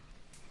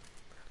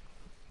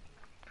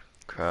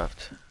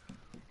craft?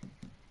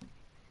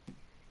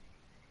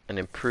 An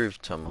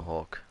improved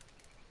tomahawk.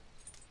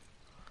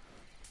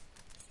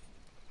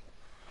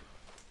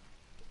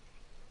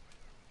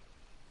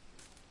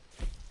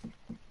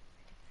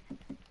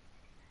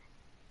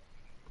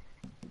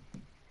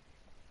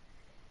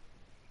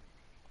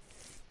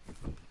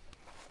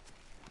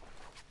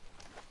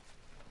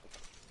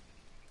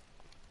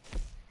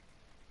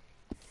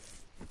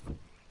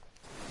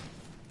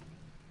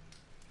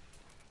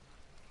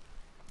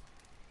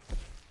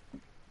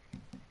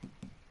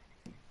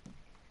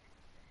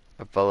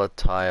 A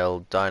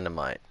volatile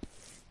dynamite.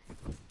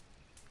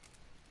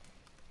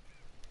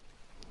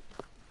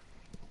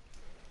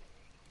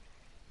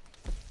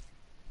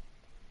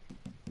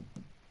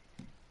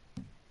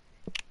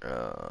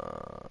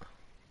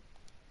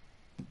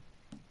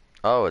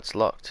 Oh, it's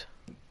locked.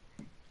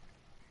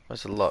 Why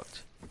is it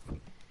locked?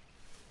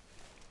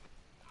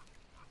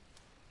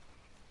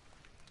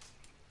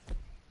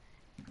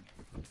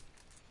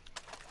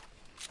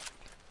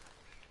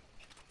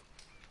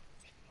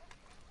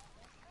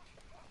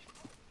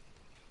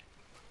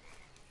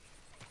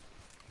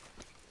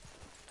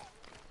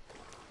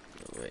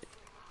 Wait.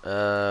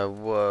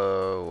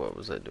 Whoa, what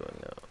was I doing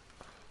now?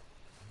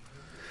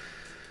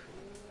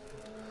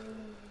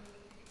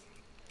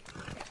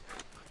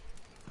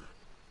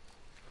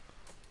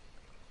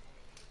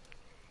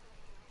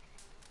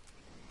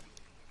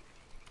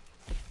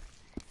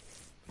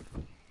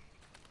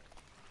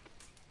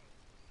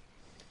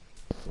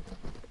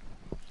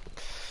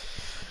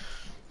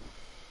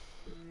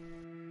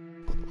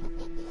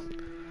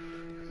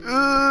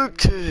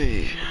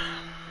 Okay.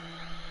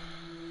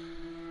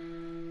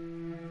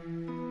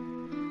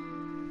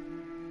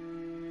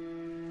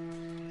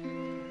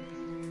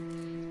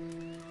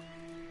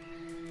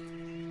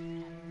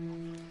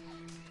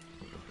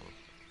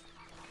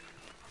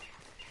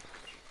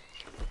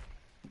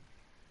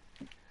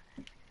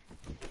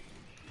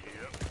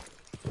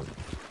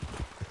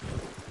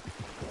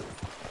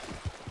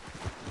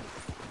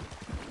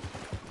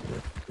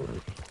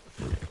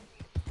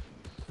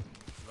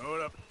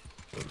 Load up.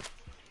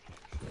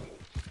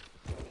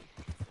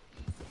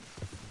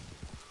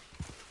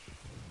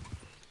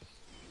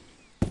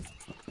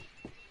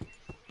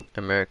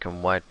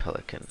 American white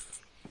pelican.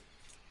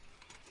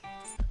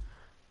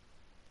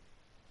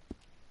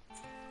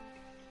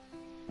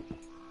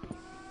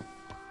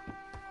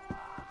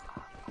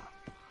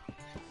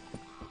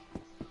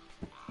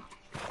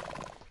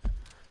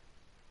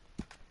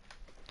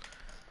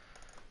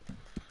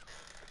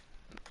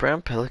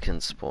 Brown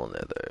pelicans spawn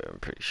there though, I'm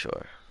pretty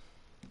sure.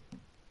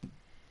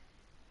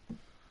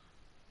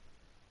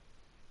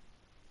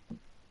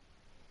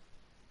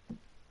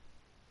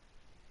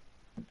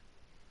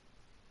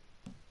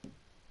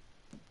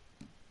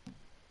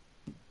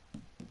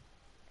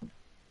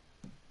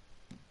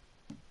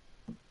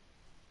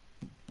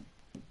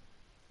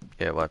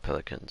 Yeah, white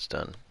pelicans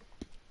done.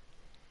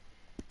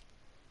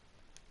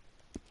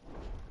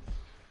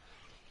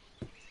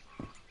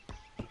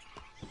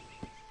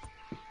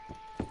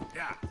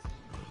 Yeah.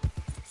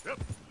 Yep.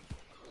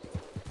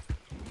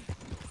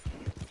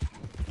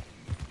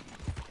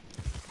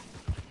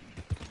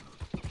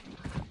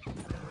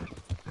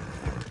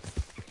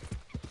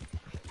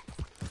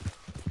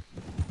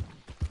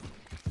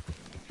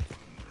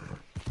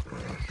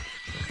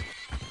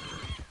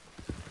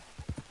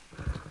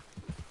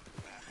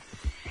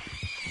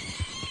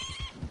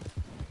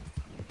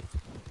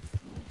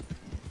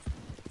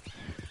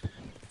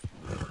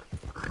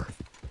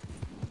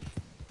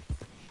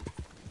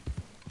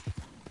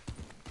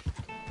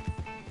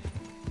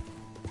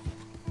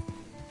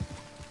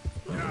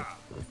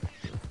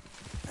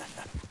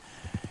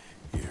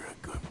 You're a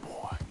good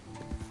boy.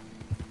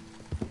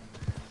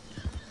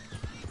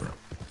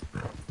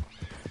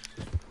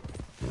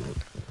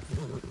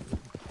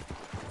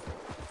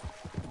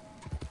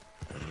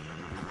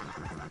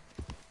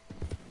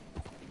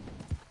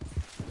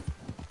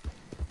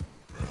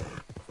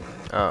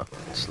 Oh,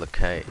 it's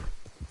Lakay.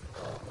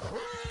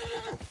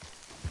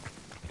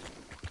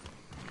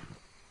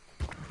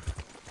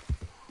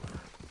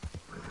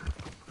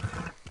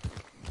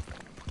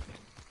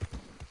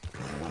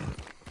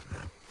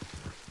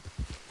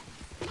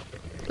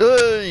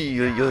 Ay,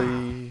 ay,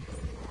 ay.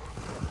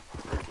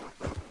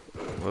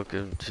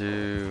 Welcome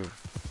to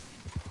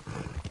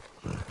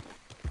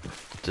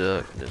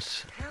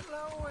darkness.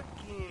 Hello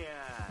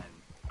again.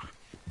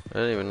 I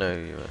don't even know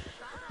who you are.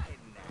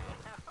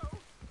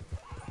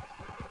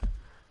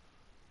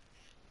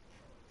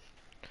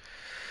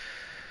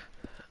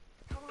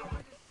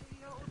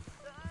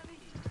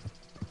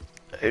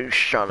 Oh,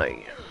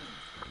 Shani.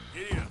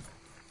 Giddy up.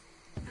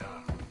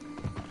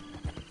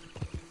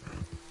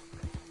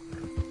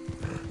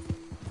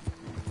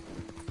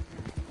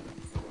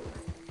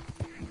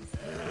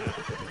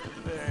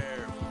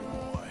 There,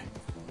 boy.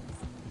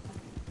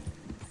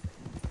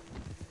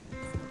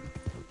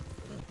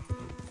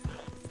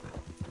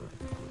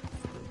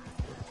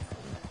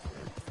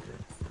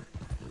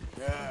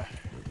 Yeah,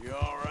 you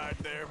all right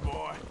there,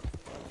 boy?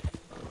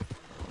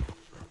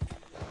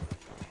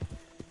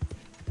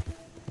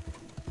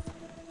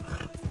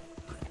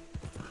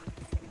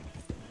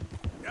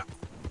 Yep.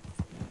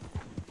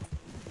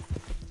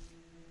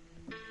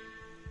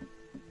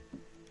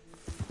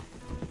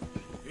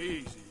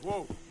 Easy,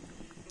 whoa.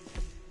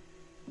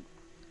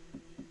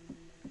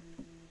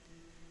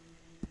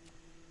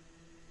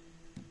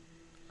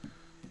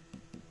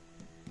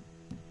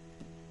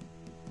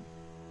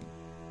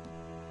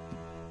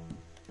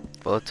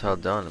 Volatile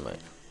dynamite.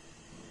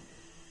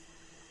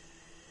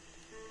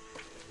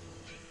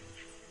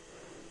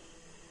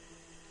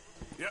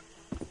 Yep.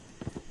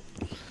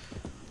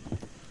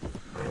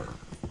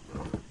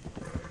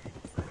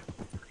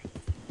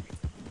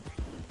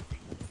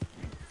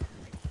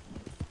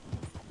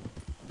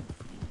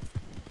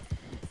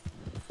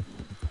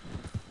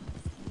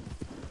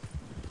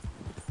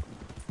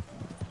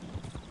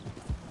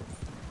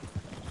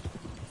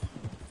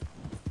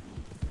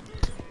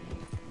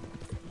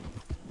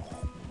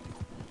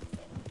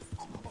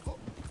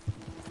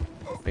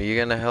 Are you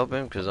gonna help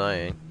him? Cause I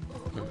ain't.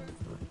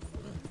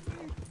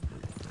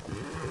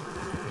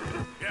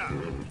 Yeah.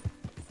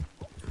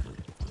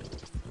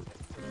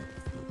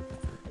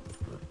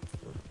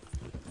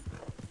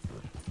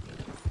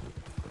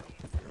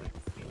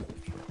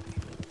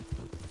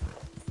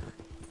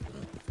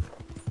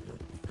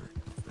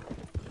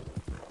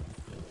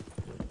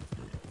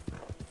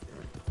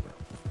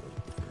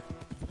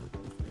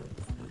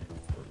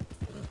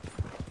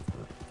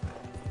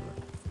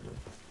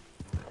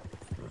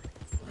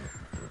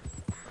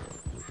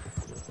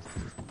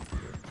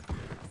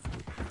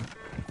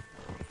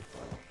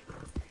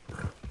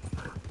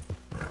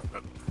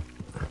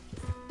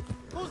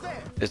 Who's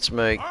there? It's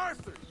me.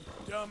 Arthur,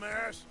 you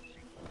dumbass.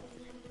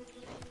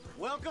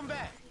 Welcome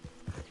back.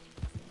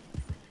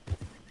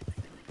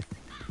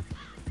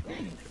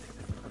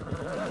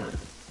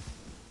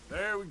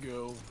 There we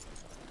go.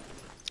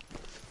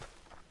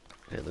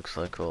 It looks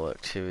like all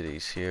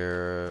activities here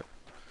are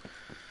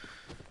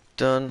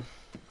done.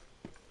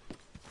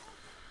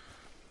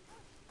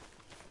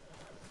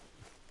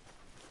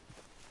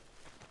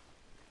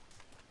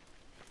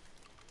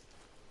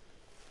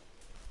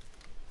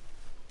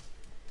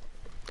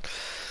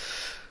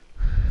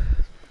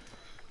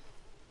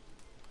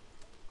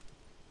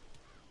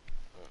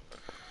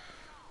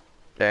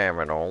 Damn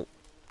it all.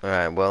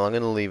 Alright, well, I'm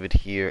gonna leave it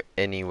here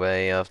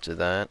anyway after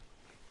that.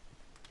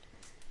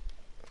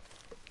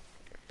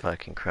 If I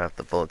can craft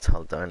the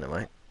volatile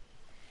dynamite.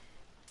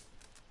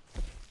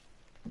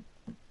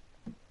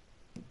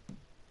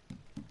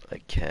 I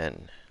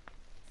can.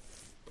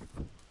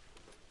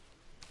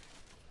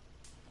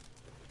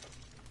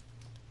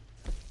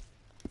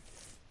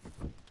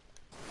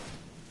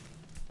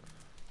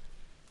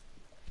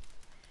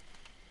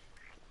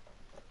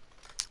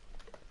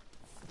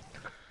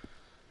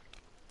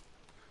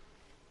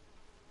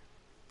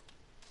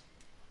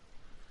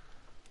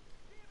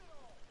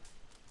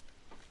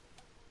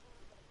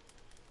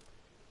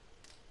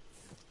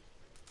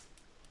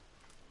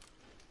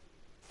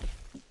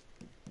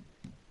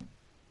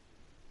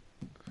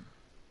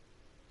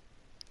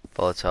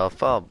 Volatile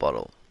file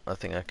bottle. I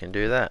think I can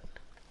do that.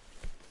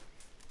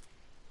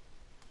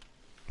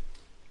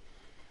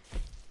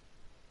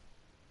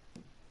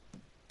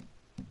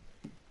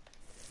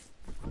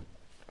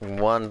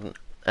 One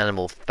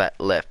animal fat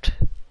left.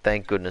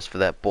 Thank goodness for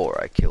that boar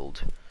I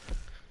killed.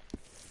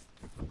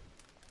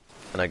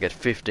 And I get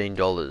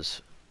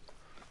 $15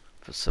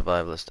 for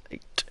Survivalist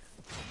 8.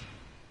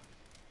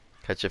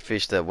 Catch a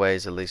fish that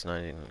weighs at least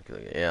 19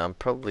 kilograms. Yeah, I'm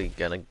probably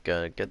gonna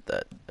get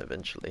that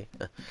eventually.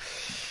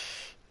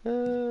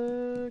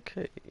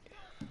 Okay.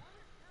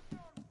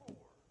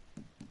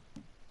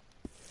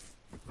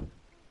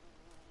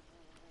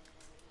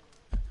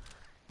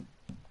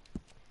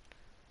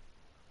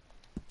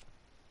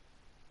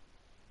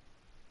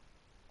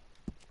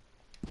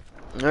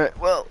 Alright,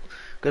 well,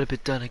 got a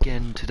bit done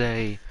again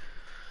today.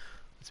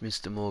 It's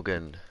Mr.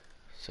 Morgan.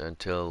 So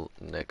until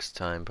next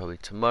time, probably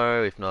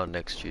tomorrow, if not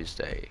next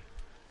Tuesday.